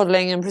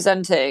modelling and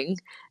presenting.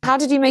 How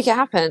did you make it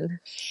happen?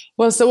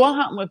 Well, so what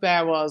happened with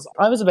Bare was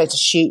I was about to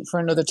shoot for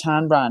another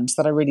tan brand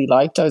that I really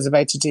liked. I was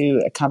about to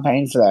do a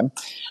campaign for them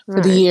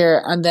for the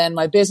year. And then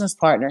my business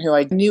partner, who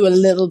I knew a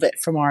little bit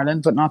from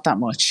Ireland, but not that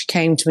much,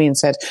 came to me and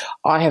said,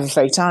 I have a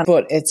fake tan,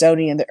 but it's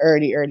only in the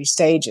early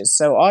stages.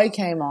 So I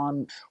came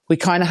on, we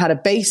kind of had a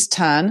base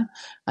tan.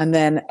 And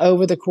then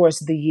over the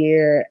course of the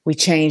year, we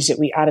changed it.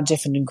 We added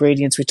different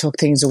ingredients. We took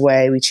things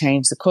away. We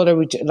changed the color.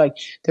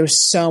 There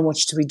was so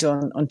much to be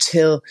done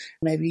until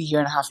maybe a year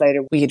and a half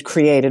later, we had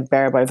created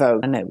Bare by Vogue,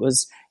 and it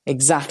was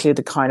exactly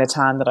the kind of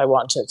tan that I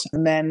wanted.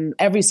 And then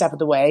every step of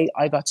the way,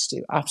 I got to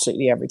do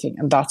absolutely everything.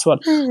 And that's what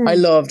I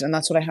loved. And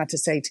that's what I had to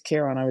say to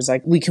Kieran. I was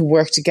like, we can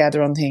work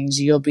together on things.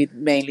 You'll be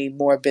mainly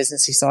more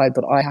businessy side,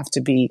 but I have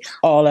to be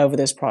all over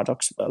this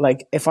product.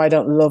 Like, if I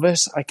don't love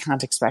it, I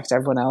can't expect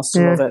everyone else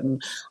to love it.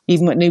 And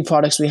even with new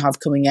products we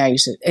have coming out,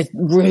 it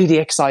really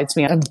excites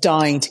me. I'm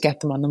dying to get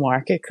them on the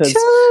market because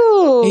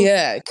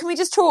yeah. Can we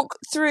just talk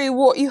through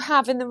what you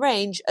have in the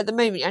range at the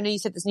moment? I know you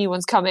said there's new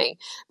ones coming,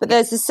 but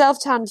there's the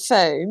self-tan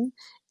foam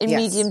in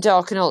medium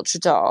dark and ultra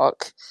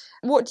dark.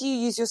 What do you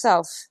use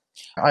yourself?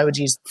 I would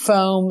use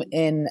foam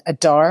in a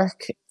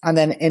dark, and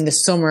then in the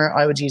summer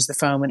I would use the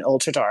foam in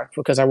ultra dark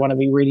because I want to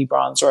be really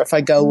bronze. Or if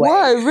I go away,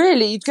 whoa,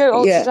 really? You'd go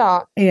ultra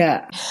dark?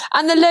 Yeah.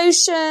 And the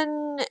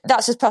lotion,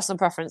 that's just personal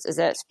preference, is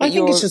it? I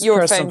think it's just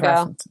personal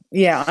preference.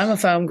 Yeah, I'm a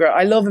foam girl.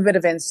 I love a bit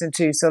of instant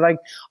too. So like,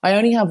 I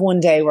only have one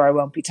day where I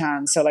won't be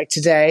tan. So like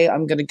today,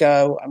 I'm going to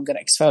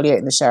exfoliate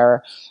in the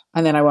shower,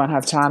 and then I won't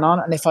have tan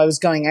on. And if I was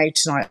going out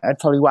tonight, I'd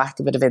probably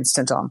whack a bit of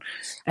instant on.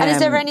 And is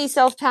there any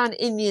self-tan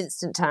in the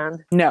instant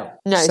tan? No.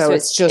 So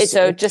it's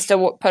just a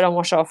put on,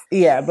 wash off.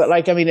 Yeah, but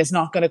like, I mean, it's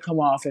not going to come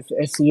off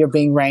if you're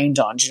being rained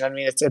on. Do you know what I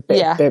mean? It's a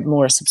bit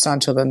more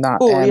substantial than that.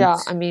 Oh, yeah.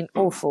 I mean,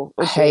 awful.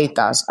 I hate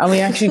that. And we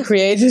actually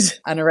created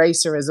an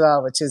eraser as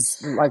well, which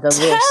is like a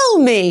Tell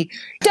me,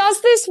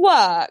 does this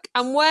work?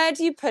 And where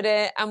do you put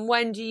it? And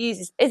when do you use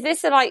this? Is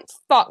this a like,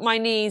 fuck my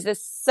knees, they're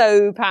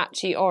so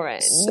patchy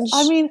orange?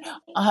 I mean,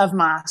 I have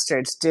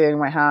mastered doing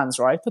my hands,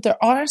 right? But there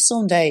are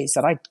some days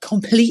that I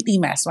completely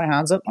mess my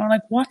hands up. I'm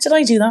like, what did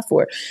I do that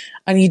for?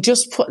 And you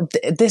just put,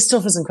 this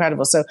stuff is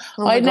incredible. So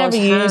I'd never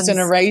used an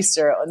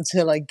eraser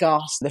until I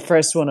got the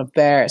first one of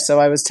Bare. So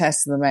I was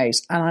testing them out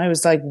and I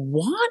was like,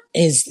 what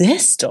is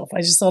this stuff?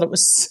 I just thought it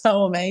was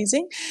so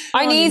amazing.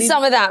 I need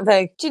some of that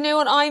though. Do you know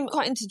what? I'm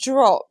quite into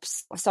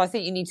drops. So I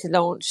think you need to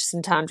launch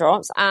some tan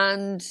drops,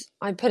 and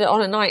I put it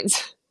on at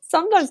night.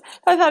 Sometimes if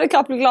I've had a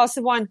couple of glasses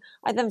of wine,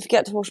 I then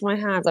forget to wash my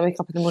hands. I wake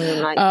up in the morning and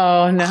I'm like,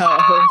 oh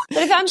no.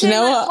 But if I'm doing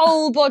my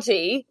whole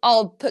body,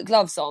 I'll put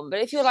gloves on.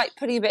 But if you're like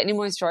putting a bit in your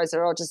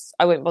moisturiser,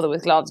 I won't bother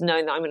with gloves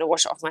knowing that I'm going to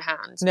wash it off my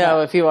hands.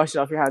 No, if you wash it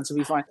off your hands, you'll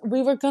be fine.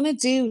 We were going to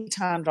do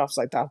tan drops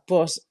like that,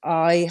 but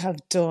I have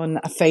done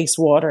a face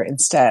water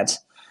instead.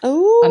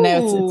 Ooh. And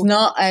now it's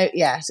not out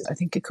yet. I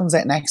think it comes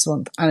out next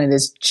month, and it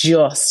is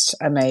just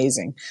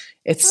amazing.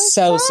 It's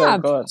so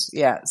good.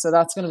 Yeah. So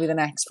that's going to be the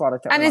next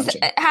product that we're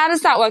launching. How does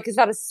that work? Is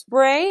that a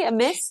spray, a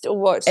mist, or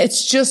what?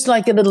 It's just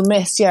like a little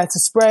mist. Yeah, it's a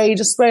spray.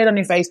 Just spray it on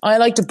your face. I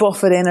like to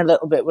buff it in a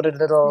little bit with a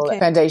little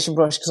foundation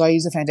brush, because I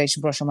use a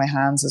foundation brush on my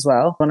hands as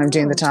well when I'm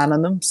doing the tan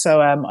on them.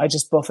 So I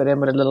just buff it in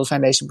with a little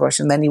foundation brush,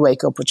 and then you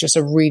wake up with just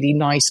a really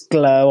nice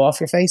glow off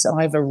your face. And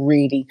I have a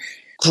really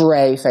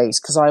grey face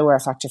because I wear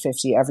Factor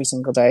 50 every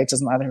single day. It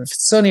doesn't matter if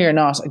it's sunny or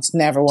not. I just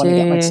never want to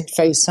get my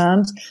face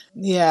tanned.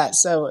 Yeah,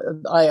 so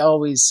I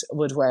always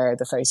would wear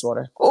the face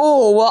water.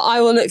 Oh, well,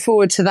 I will look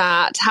forward to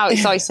that. How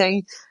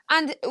exciting.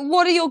 And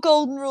what are your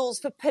golden rules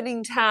for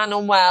putting tan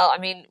on well? I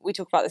mean, we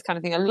talk about this kind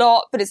of thing a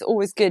lot, but it's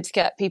always good to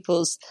get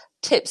people's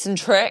tips and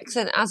tricks.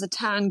 And as a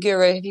tan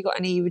guru, have you got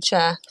any you would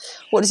share?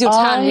 What does your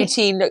tan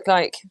routine look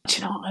like? Do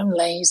you know, I'm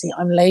lazy.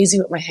 I'm lazy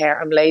with my hair.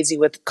 I'm lazy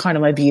with kind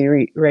of my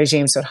beauty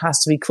regime, so it has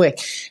to be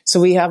quick. So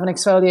we have an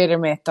exfoliator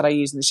mitt that I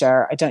use in the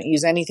shower. I don't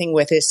use anything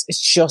with it.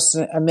 It's just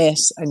a mitt,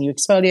 and you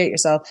exfoliate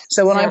yourself.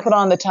 So when I put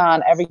on the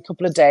tan every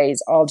couple of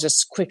days, I'll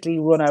just quickly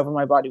run over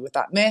my body with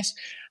that mitt.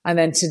 And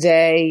then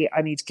today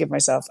I need to give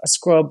myself a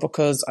scrub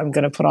because I'm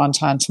going to put on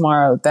tan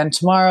tomorrow. Then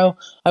tomorrow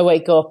I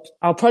wake up,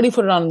 I'll probably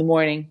put it on in the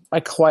morning. I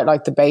quite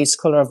like the base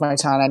colour of my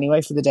tan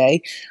anyway for the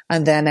day.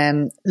 And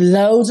then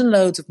loads and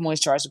loads of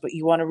moisturiser, but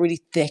you want a really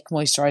thick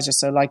moisturiser.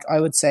 So like I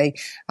would say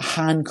a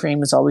hand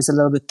cream is always a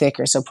little bit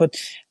thicker. So put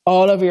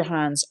all over your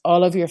hands,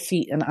 all over your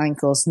feet and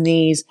ankles,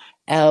 knees,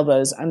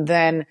 elbows. And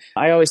then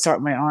I always start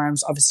with my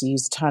arms, obviously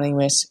use the tanning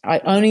mitt. I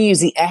only use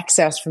the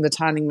excess from the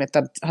tanning mitt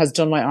that has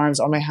done my arms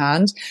on my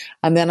hand.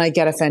 And then I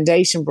get a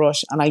foundation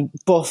brush and I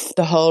buff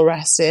the whole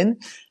rest in.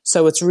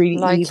 So it's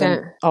really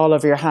even all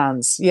over your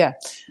hands. Yeah.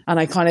 And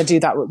I kind of do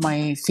that with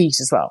my feet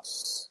as well.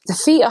 The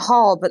feet are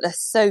hard, but they're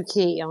so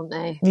key, aren't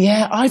they?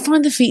 Yeah, I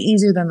find the feet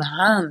easier than the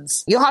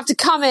hands. You'll have to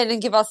come in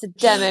and give us a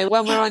demo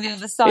when we're on the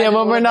other side. Yeah,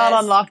 when we're not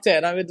on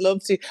lockdown. I would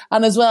love to.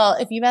 And as well,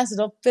 if you mess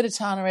it up, bit of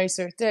tan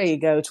eraser, there you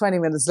go. 20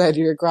 minutes later,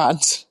 you're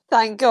grand.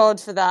 Thank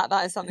God for that.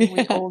 That is something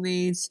we all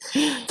need. So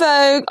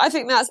I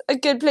think that's a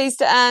good place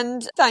to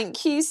end.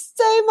 Thank you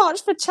so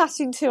much for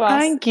chatting to us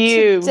Thank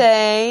you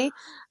today.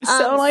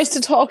 So nice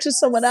to talk to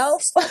someone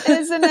else.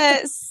 Isn't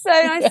it? So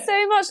nice.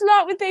 So much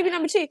luck with baby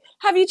number 2.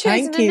 Have you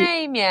chosen a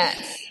name yet?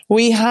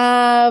 We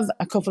have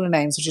a couple of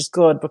names, which is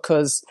good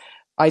because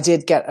I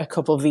did get a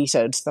couple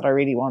vetoed that I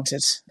really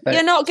wanted.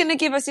 You're not going to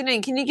give us your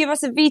name. Can you give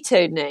us a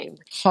vetoed name?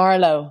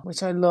 Harlow,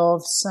 which I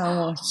love so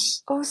much.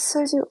 Oh,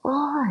 so do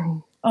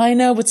I. I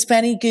know, but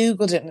Spenny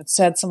Googled it and it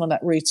said someone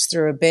that roots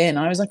through a bin.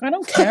 I was like, I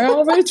don't care,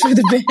 I'll root through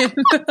the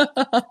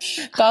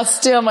bin. That's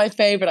still my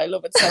favourite. I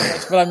love it so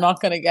much, but I'm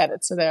not going to get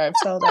it. So there, I've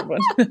told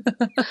everyone.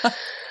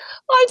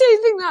 I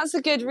don't think that's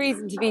a good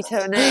reason to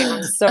veto a name.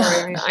 I'm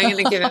sorry. I'm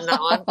going to give him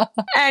that one.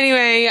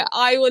 Anyway,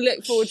 I will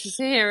look forward to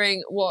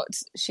hearing what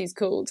she's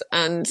called.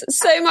 And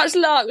so much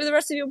luck with the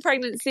rest of your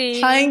pregnancy.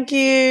 Thank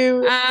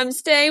you.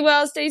 Stay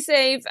well, stay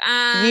safe.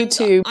 And you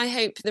too. I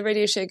hope the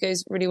radio show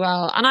goes really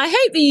well. And I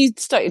hope that you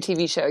start your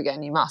TV show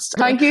again. You must.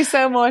 Thank you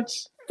so much.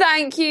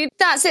 Thank you.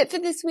 That's it for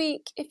this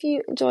week. If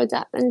you enjoyed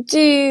that, then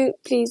do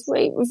please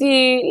rate,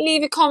 review,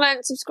 leave a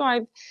comment,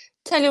 subscribe.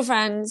 Tell your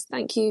friends.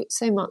 Thank you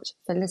so much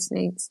for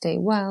listening. Stay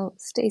well,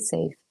 stay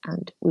safe,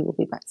 and we will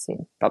be back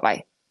soon.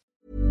 Bye-bye.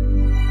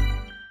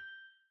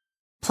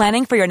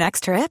 Planning for your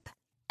next trip?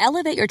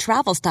 Elevate your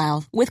travel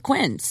style with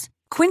Quince.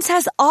 Quince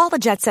has all the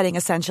jet-setting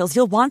essentials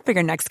you'll want for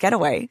your next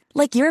getaway,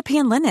 like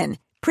European linen,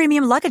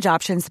 premium luggage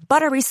options,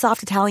 buttery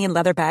soft Italian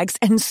leather bags,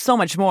 and so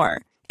much more.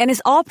 And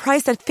is all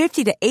priced at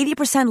 50 to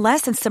 80%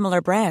 less than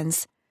similar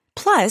brands.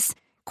 Plus,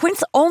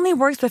 Quince only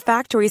works with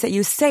factories that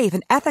use safe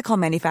and ethical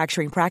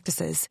manufacturing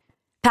practices.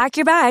 Pack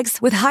your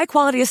bags with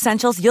high-quality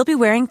essentials you'll be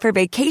wearing for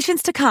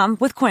vacations to come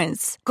with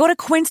Quince. Go to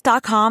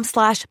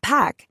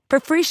quince.com/pack for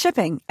free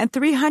shipping and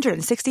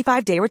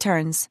 365-day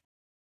returns.